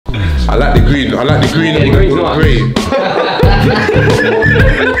I like the green. I like the green. Yeah, the green's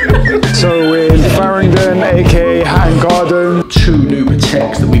nice. So we're in Farringdon, aka Hatton Garden. 2 new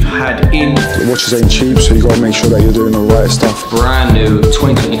Pateks that we've had in. The watches ain't cheap, so you gotta make sure that you're doing the right stuff. Brand new,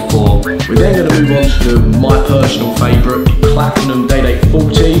 2024. We're then going to move on to my personal favourite, Platinum Day-Date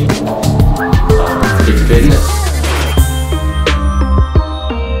 40. It's been.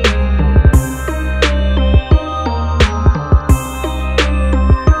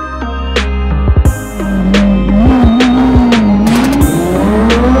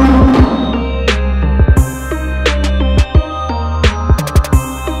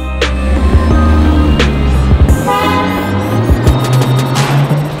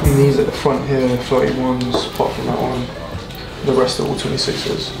 Front here, 31s, apart from that one. The rest are all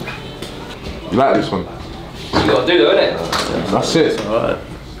 26s. You like this one? You gotta do though, innit? That's it. Alright.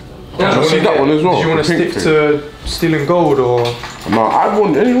 Yeah, see that one as well. Did you want to stick to steel and gold or? No, I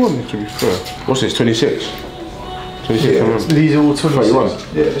want anyone to be fair. What's this? 26. 26. Yeah, these are all 26. 31.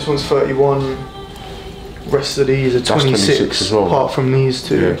 Yeah, this one's 31. Rest of these are 26 as well. Apart from these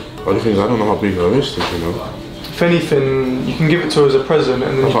two. Yeah. Other things, I don't know how big her wrist is, you know. If anything, you can give it to her as a present,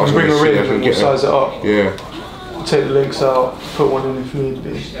 and then you can bring her in and we'll size it up. Yeah. Take the links out, put one in if need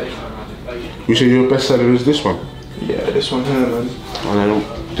be. You say your best seller is this one? Yeah, this one here, man. And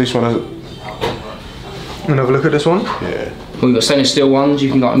then this one has. You wanna have a look at this one? Yeah. We've got stainless steel ones,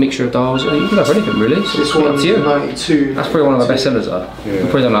 you can like a mixture of dials, you can go for anything really. So this one's 92. That's probably one of our best sellers though. Yeah. We've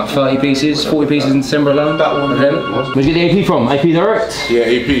probably done like 30 pieces, 40 pieces in December alone. That one. Where'd you get the AP from? AP Direct? Yeah,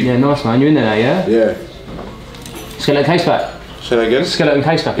 AP. Yeah, nice man, you're in there now, yeah? Yeah. Skeleton case back. Say that again? Skeleton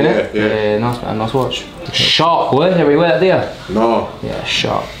case back, innit? Yeah. Yeah, nice man, nice watch. Sharp boy, everywhere, do you? No. Yeah,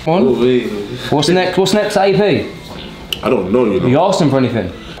 sharp. One. Ooh, What's next at AP? I don't know, you know. You asked them for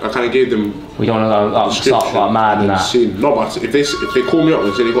anything? I kind of gave them. We don't want to go up, start like mad and that. No, but if they call me up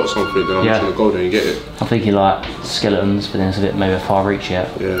and say they got something, then I'm just gonna go there and get it. I'm thinking like skeletons, but then it's a bit maybe a far reach yet.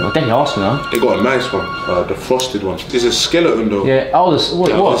 Yeah. Well, definitely ask them though. They got a nice one, the frosted one. This is a skeleton though. Yeah. Oh, this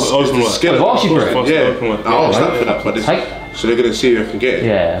what? It's the skeleton. I've asked you for it. Yeah. I asked that for that, but this. So they're gonna see if I can get it.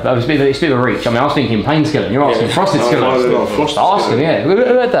 Yeah, but it's a bit of a reach. I mean, I was thinking plain skeleton. You're asking frosted skeleton. No, frosted. Ask him, yeah. Who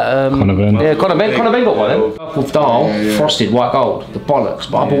had that? Conor Ben. Yeah, Conor Ben got one then. Purple dial, frosted white gold. The bollocks.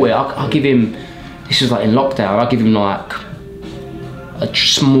 But I bought it. I'll give him. This was like in lockdown. I'll give him like a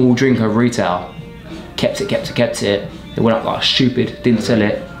small drink of retail. Kept it. It went up like stupid. Didn't sell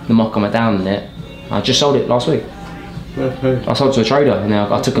it. The market went down in it. I just sold it last week. I sold it to a trader, and then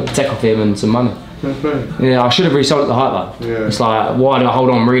I took a Patek off him and some money. Yeah, I should have resold it at the hype though. Yeah. It's like, why did I hold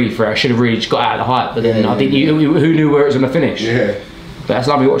on really for it? I should have really just got out of the hype, but then I didn't. Who knew where it was going to finish? Yeah. But that's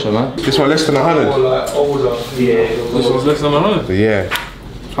a lovely watch though, man. This one less than 100. Or like older. Yeah. This one's less than 100? Yeah.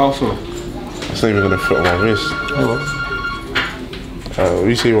 How so? It's not even going to fit on my wrist. What do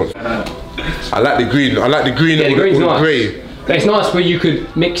you say what? I like the green. I like the green. Yeah, the green's nice. Grey. But it's nice where you can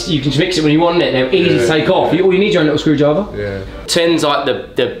mix. You can mix it when you want it. They're easy to take off. All you need is your own little screwdriver. Yeah. 10's like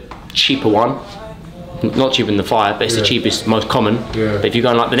the cheaper one. Not cheaper than the 5, but it's the cheapest, most common. Yeah. But if you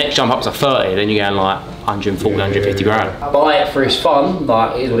go like the next jump up to 30, then you're going like 140, 150 grand. Buy it for his fun,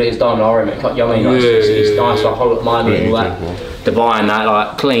 like it is what it is done. I remember, you know what I mean? Like, it's nice, like whole lot of money and all that. They're buying that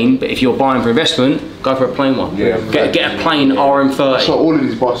like clean, but if you're buying for investment, go for a plain one. Yeah. Get a plain RM30. So all of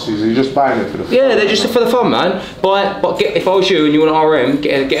these bosses, you're just buying it for the fun. Yeah, they're just for the fun, man. Buy it, but if I was you and you want an RM,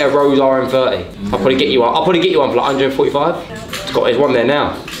 get a Rose RM30. I'll probably get you one. I'll probably get you one for like 145. There's one there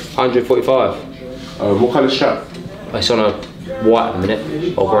now, 145. What kind of strap? It's on a white at the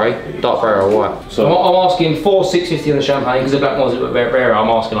minute, or grey, dark grey or white. So I'm asking 4,650 on the champagne because the black one's a bit rarer. I'm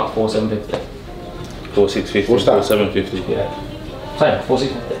asking like 4,750. 4,650. What's that? 4,750. Yeah. Same,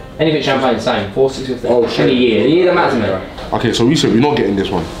 4,650. Anything champagne, same, 4,650. Oh, shit. Any year. The year that matters to me. Okay, so we said we're not getting this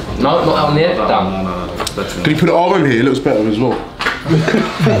one. No, not that one there. Done. No. Can you put it all in here? It looks better as well.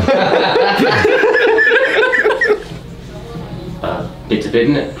 Bid to bid,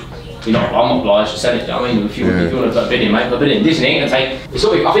 isn't it? I'm not obliged to sell it. I mean, if you want to put a bid in, mate, put a bid in. This ain't gonna take. It's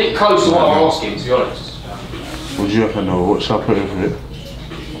sort of, I think close to what I'm asking, to be honest. What do you reckon though? What should I put in for it?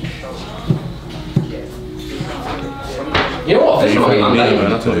 You know what? I think it's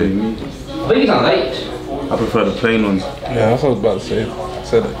undated. That's what you need. I think it's undated. I prefer the plain ones. Yeah, that's what I was about to say.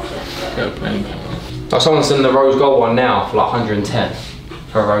 Said it. Get a plain. Like someone's selling the Rose Gold one now for like 110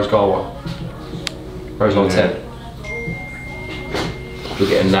 for a Rose Gold one. Rose Gold 10. You're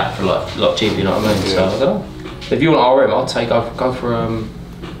getting that for like a lot cheaper, you know what I mean? So I don't know. If you want RM, I'll go for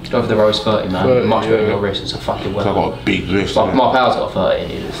the Rose 30, man. 30, much better than your wrist. It's a fucking well. I've got a big wrist. My pal's got a 30.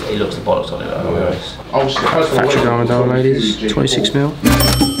 He looks the bollocks on it. Oh shit. Factory diamond down, ladies. 26 mil.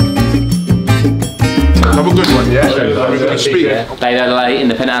 Have a good one, yeah? Have a good speak. David Adeleye in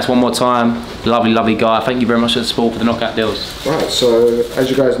the penthouse one more time. Lovely, lovely guy. Thank you very much for the support for the knockout deals. Right, so as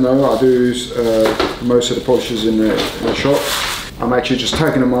you guys know, I do most of the polishes in the shop. I'm actually just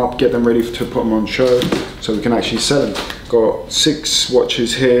tagging them up, get them ready to put them on show so we can actually sell them. Got 6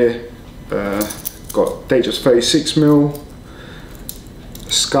 watches here. Got Datejust Phase 6mm,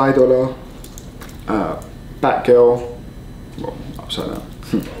 Sky-Dweller, Batgirl, well, upside down,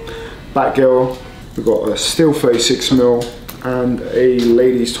 Batgirl. We've got a Steel Phase 6mm and a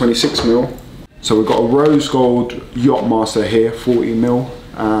Ladies 26mm. So we've got a Rose Gold Yacht-Master here, 40mm.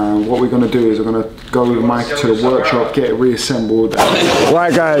 And what we're going to do is we're going to go with Mike to the workshop, get it reassembled.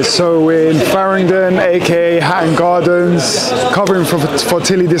 Right guys, so we're in Farringdon, aka Hatton Gardens, covering for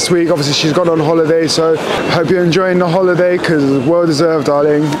Tilly this week. Obviously she's gone on holiday, so hope you're enjoying the holiday because well deserved,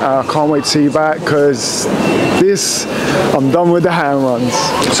 darling. I can't wait to see you back because I'm done with the hand runs.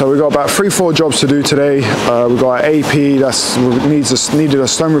 So we've got about 3-4 jobs to do today. We've got an AP that needed a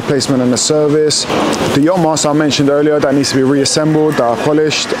stone replacement and a service. The Yacht-Master I mentioned earlier, that needs to be reassembled, that are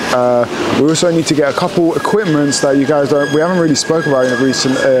polished. We also need to get a couple equipments that you guys we haven't really spoke about in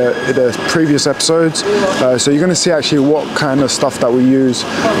the previous episodes. So you're going to see actually what kind of stuff that we use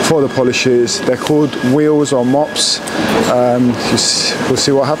for the polishes. They're called wheels or mops. We'll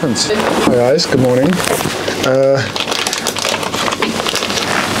see what happens. Hi guys, good morning.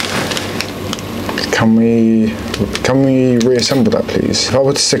 Can we reassemble that, please? If I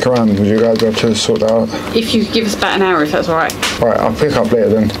were to stick around, would you guys be able to sort that out? If you give us about an hour, if that's all right. All right, I'll pick up later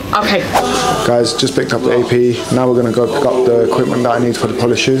then. Okay. Guys, just picked up the AP. Now we're going to go pick up the equipment that I need for the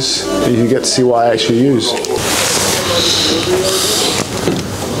polishes. You get to see what I actually use.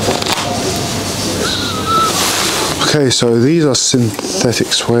 Okay, so these are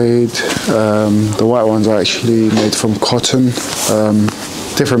synthetic suede. The white ones are actually made from cotton.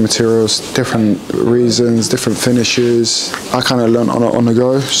 Different materials, different reasons, different finishes. I kind of learned on the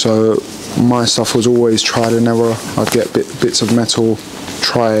go, so my stuff was always tried and error. I'd get bits of metal,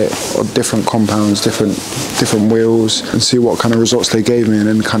 try it, or different compounds, different wheels, and see what kind of results they gave me, and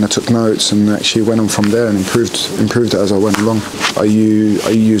then kind of took notes and actually went on from there and improved it as I went along. Are you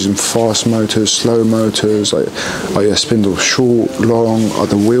using fast motors, slow motors? Are your spindles short, long? Are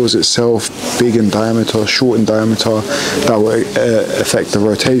the wheels itself big in diameter, short in diameter? That will affect the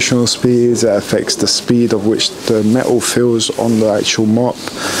rotational speeds. That affects the speed of which the metal feels on the actual mop.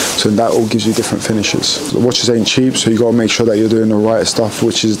 So that all gives you different finishes. The watches ain't cheap, so you got to make sure that you're doing the right stuff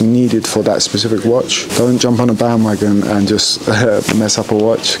which is needed for that specific watch. Don't jump on a bandwagon and just mess up a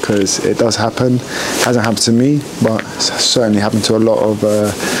watch, because it does happen. It hasn't happened to me, but it's certainly happened to a lot of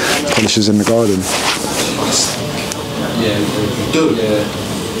polishers in the garden.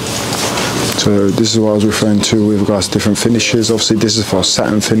 So this is what I was referring to with regards to different finishes. Obviously this is for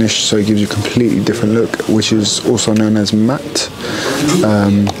satin finish, so it gives you a completely different look, which is also known as matte.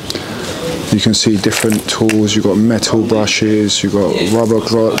 You can see different tools. You've got metal brushes, you've got rubber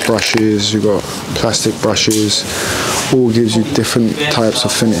brushes, you've got plastic brushes. All gives you different types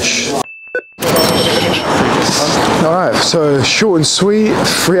of finish. Alright, so short and sweet,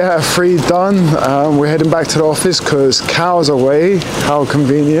 3 out of 3 done. We're heading back to the office because Cal's away, how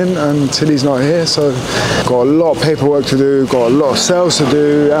convenient, and Tilly's not here, so got a lot of paperwork to do, got a lot of sales to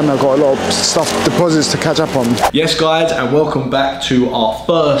do, and I've got a lot of deposits to catch up on. Yes guys, and welcome back to our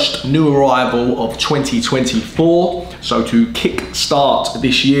first new arrival of 2024. So to kick start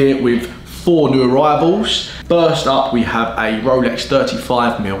this year with 4 new arrivals. First up we have a Rolex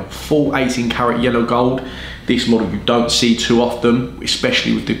 35mm full 18 karat yellow gold. This model you don't see too often,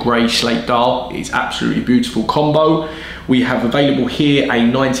 especially with the grey slate dial. It's absolutely beautiful combo. We have available here a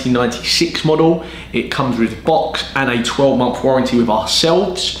 1996 model. It comes with a box and a 12-month warranty with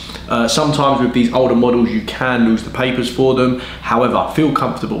ourselves. Sometimes with these older models you can lose the papers for them. However, feel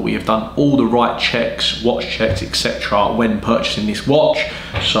comfortable, we have done all the right checks, watch checks, etc. when purchasing this watch,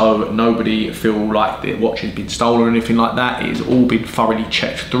 so nobody feel like the watch has been stolen or anything like that. It has all been thoroughly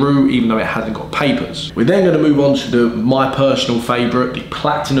checked through, even though it hasn't got papers. We're then going to move on to my personal favourite, the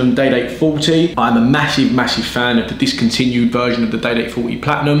Platinum Day-Date 40. I'm a massive fan of the discontinued version of the Day-Date 40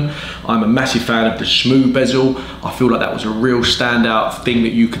 Platinum. I'm a massive fan of the smooth bezel. I feel like that was a real standout thing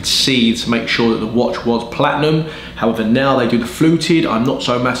that you could see to make sure that the watch was platinum. However, now they do the fluted. I'm not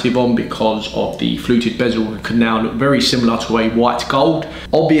so massive on, because of the fluted bezel. It can now look very similar to a white gold.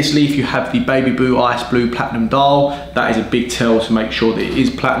 Obviously, if you have the baby blue ice blue platinum dial, that is a big tell to make sure that it is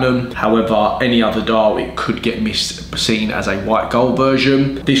platinum. However, any other dial, it could get seen as a white gold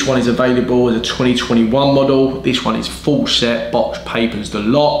version. This one is available as a 2021 model. This one is full set, box, papers, the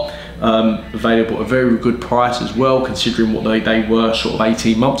lot. Available at a very good price as well, considering what they were sort of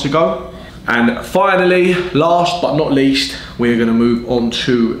 18 months ago. And finally, last but not least, we're going to move on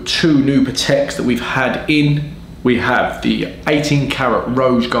to two new Pateks that we've had in. We have the 18 karat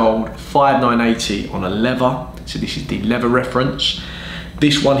rose gold 5980 on a leather. So this is the leather reference.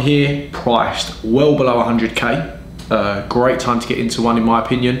 This one here priced well below 100k. Great time to get into one in my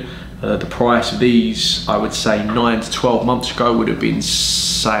opinion. The price of these, I would say 9 to 12 months ago would have been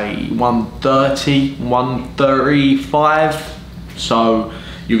say 130, 135. So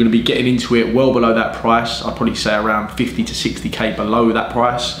you're going to be getting into it well below that price. I'd probably say around 50 to 60k below that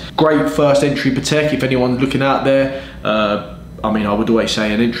price. Great first entry Patek if anyone's looking out there. I mean, I would always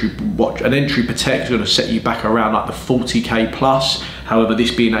say an entry Patek is going to set you back around like the 40k plus. However,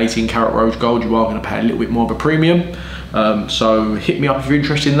 this being 18 karat rose gold, you are going to pay a little bit more of a premium. So hit me up if you're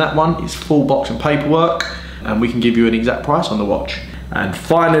interested in that one. It's full box and paperwork, and we can give you an exact price on the watch. And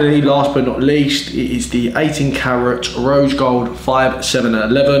finally, last but not least, it is the 18 karat rose gold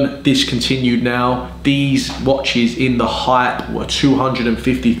 5711. Discontinued now. These watches in the hype were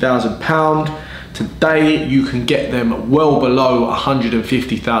 £250,000. Today you can get them well below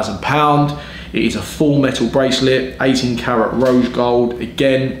 £150,000. It is a full metal bracelet, 18 karat rose gold.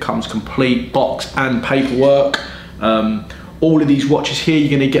 Again, comes complete box and paperwork. All of these watches here, you're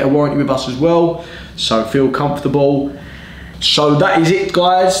going to get a warranty with us as well, so feel comfortable. So that is it,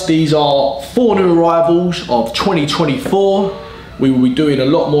 guys. These are 4 new arrivals of 2024. We will be doing a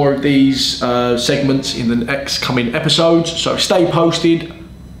lot more of these segments in the next coming episodes, so stay posted.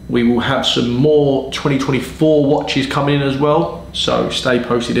 We will have some more 2024 watches coming in as well, so stay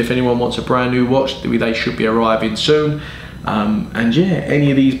posted. If anyone wants a brand new watch, they should be arriving soon. And yeah,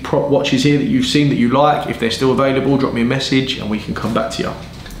 any of these prop watches here that you've seen that you like, if they're still available, drop me a message and we can come back to you.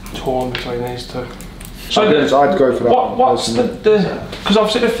 Torn between these two. So I'd go for that. What's the because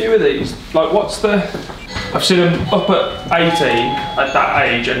I've seen a few of these. Like, what's the? I've seen them up at 18 at that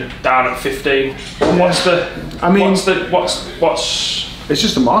age and down at 15. What's the? I mean, what's? It's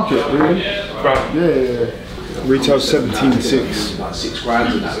just a market, really. Right. Yeah. Retail 17.6. Like 6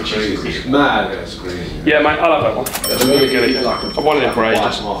 grand in that, which is mad. Yeah, mate, I'll have that one. I'm gonna get it. I've wanted it for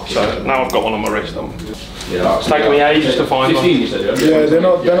ages, so now I've got one on my wrist. It's taken me ages to find one. Yeah, they're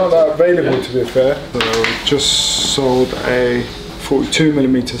not that available, to be fair. So just sold a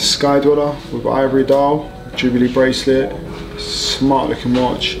 42mm Sky-Dweller with ivory dial, Jubilee bracelet, smart looking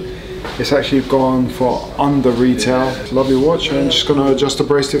watch. It's actually gone for under retail. It's a lovely watch, and I'm just going to adjust the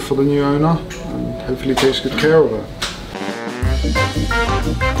bracelet for the new owner and hopefully takes good care of it.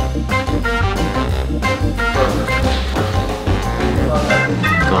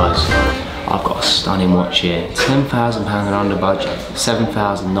 Guys, I've got a stunning watch here. £10,000 and under budget,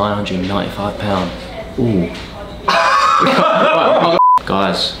 £7,995. Ooh.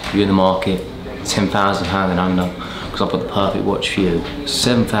 Guys, you're in the market, £10,000 and under. Because I've got the perfect watch for you.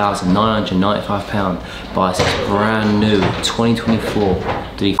 £7,995. Buy this brand new 2024.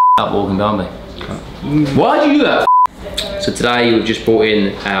 Did he up walking behind me? Why'd you do that? So today we've just brought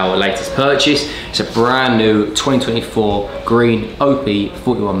in our latest purchase. It's a brand new 2024 green OP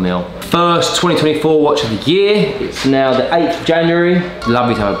 41mm. First 2024 watch of the year. It's now the 8th of January. It's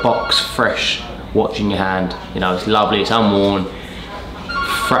lovely to have a box fresh watch in your hand. You know, it's lovely, it's unworn.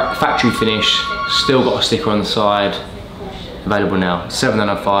 Factory finish, still got a sticker on the side. Available now,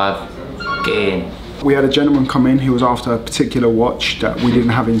 £7,995, get in. We had a gentleman come in, he was after a particular watch that we didn't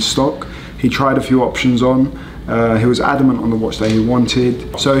have in stock. He tried a few options on. He was adamant on the watch that he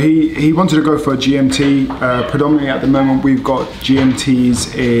wanted. So he wanted to go for a GMT. Predominantly at the moment we've got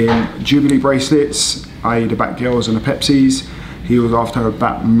GMTs in Jubilee bracelets, i.e. the Batgirls and the Pepsis. He was after a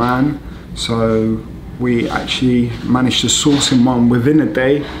Batman. So we actually managed to source him one within a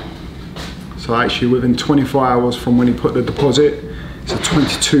day. So actually within 24 hours from when he put the deposit. It's a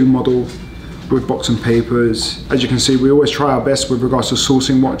 22 model with box and papers. As you can see, we always try our best with regards to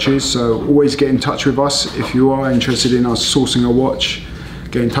sourcing watches, so always get in touch with us if you are interested in us sourcing a watch.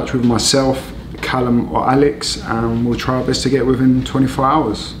 Get in touch with myself, Callum or Alex, and we'll try our best to get within 24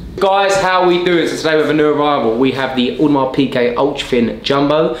 hours. Guys, how are we doing? So today with a new arrival, we have the Audemars Piguet Ultra Thin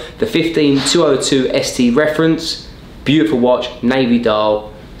Jumbo, the 15202 ST reference, beautiful watch, navy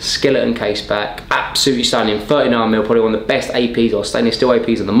dial, skeleton case back, absolutely stunning, 39mm, probably one of the best APs or stainless steel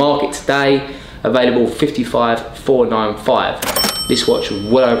APs on the market today, available 55,495. This watch was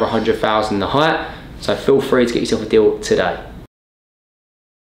well over 100,000 in the height, so feel free to get yourself a deal today.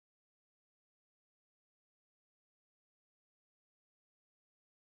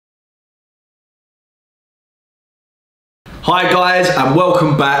 Hi guys, and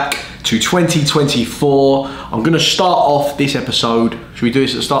welcome back to 2024. I'm going to start off this episode. Should we do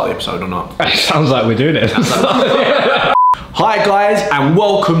this at the start of the episode or not? It sounds like we're doing it. Hi guys, and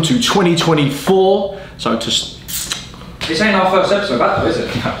welcome to 2024. So to This ain't our first episode back though, is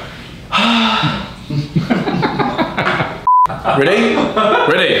it?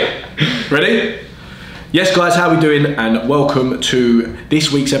 Ready? Yes guys, how we doing? And welcome to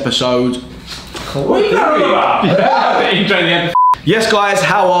this week's episode. What are you talking about? Yes guys,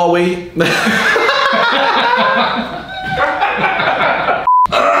 how are we?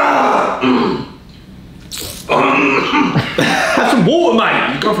 Have some water,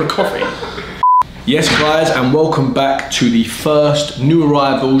 mate. You're going for a coffee. Yes guys, and welcome back to the first new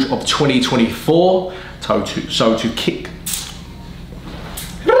arrivals of 2024. So to kick.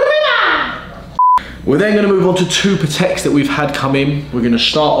 We're then going to move on to two Pateks that we've had come in. We're going to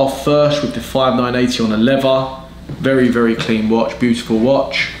start off first with the 5980 on the leather. Very, very clean watch, beautiful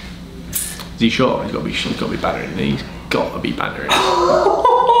watch. Is he sure? He's got to be battering these. Got to be battering. Mike,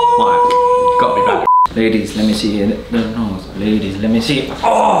 got to be battering. Ladies, let me see the nose. Ladies, let me see.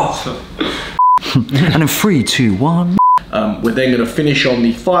 Oh! And in 3, 2, 1. We're then going to finish on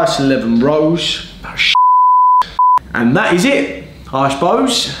the 511 Rose. And that is it, I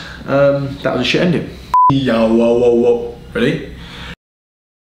suppose. That was a shit ending. Yo, whoa. Ready?